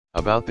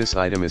About this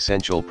item: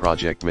 essential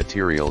project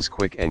materials.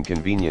 Quick and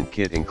convenient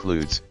kit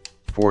includes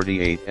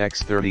 48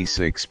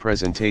 X36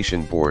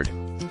 presentation board,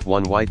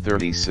 1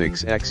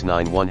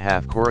 Y36X9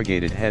 1/2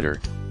 corrugated header,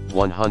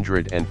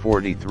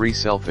 143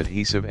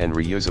 self-adhesive and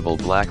reusable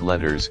black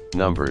letters,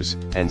 numbers,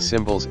 and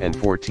symbols, and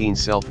 14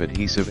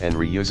 self-adhesive and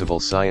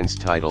reusable science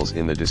titles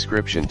in the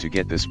description to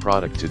get this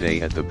product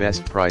today at the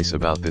best price.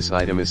 About this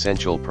item: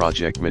 essential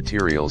project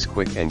materials.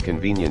 Quick and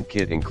convenient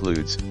kit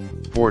includes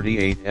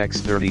 48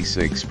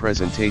 X36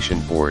 presentation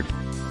board,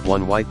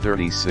 1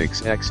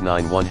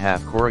 Y36X9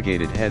 1/2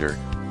 corrugated header,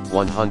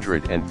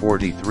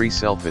 143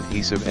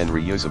 self-adhesive and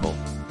reusable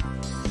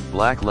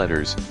black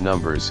letters,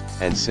 numbers,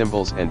 and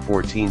symbols, and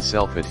 14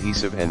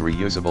 self-adhesive and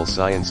reusable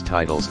science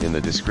titles in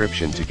the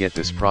description to get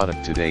this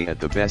product today at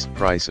the best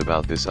price.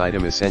 About this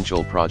item: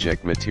 essential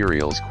project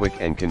materials. Quick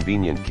and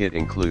convenient kit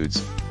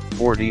includes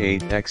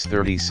 48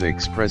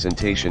 X36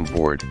 presentation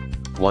board,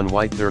 1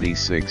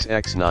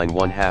 Y36X9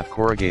 1/2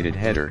 corrugated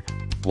header,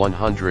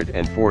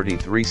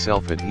 143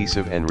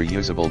 self-adhesive and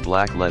reusable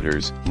black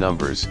letters,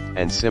 numbers,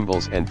 and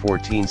symbols, and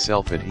 14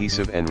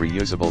 self-adhesive and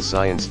reusable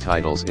science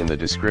titles in the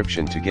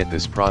description to get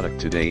this product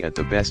today at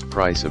the best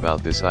price.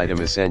 About this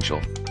item: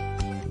 essential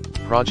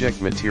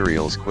project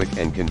materials. Quick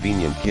and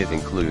convenient kit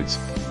includes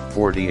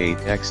 48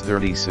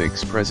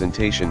 X36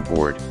 presentation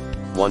board,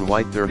 1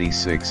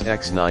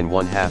 Y36X9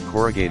 1/2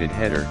 corrugated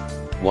header,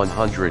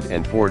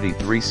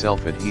 143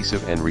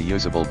 self-adhesive and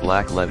reusable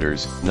black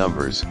letters,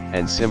 numbers,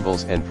 and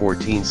symbols, and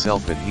 14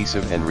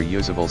 self-adhesive and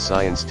reusable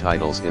science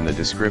titles in the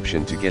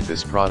description to get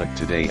this product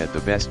today at the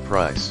best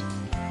price.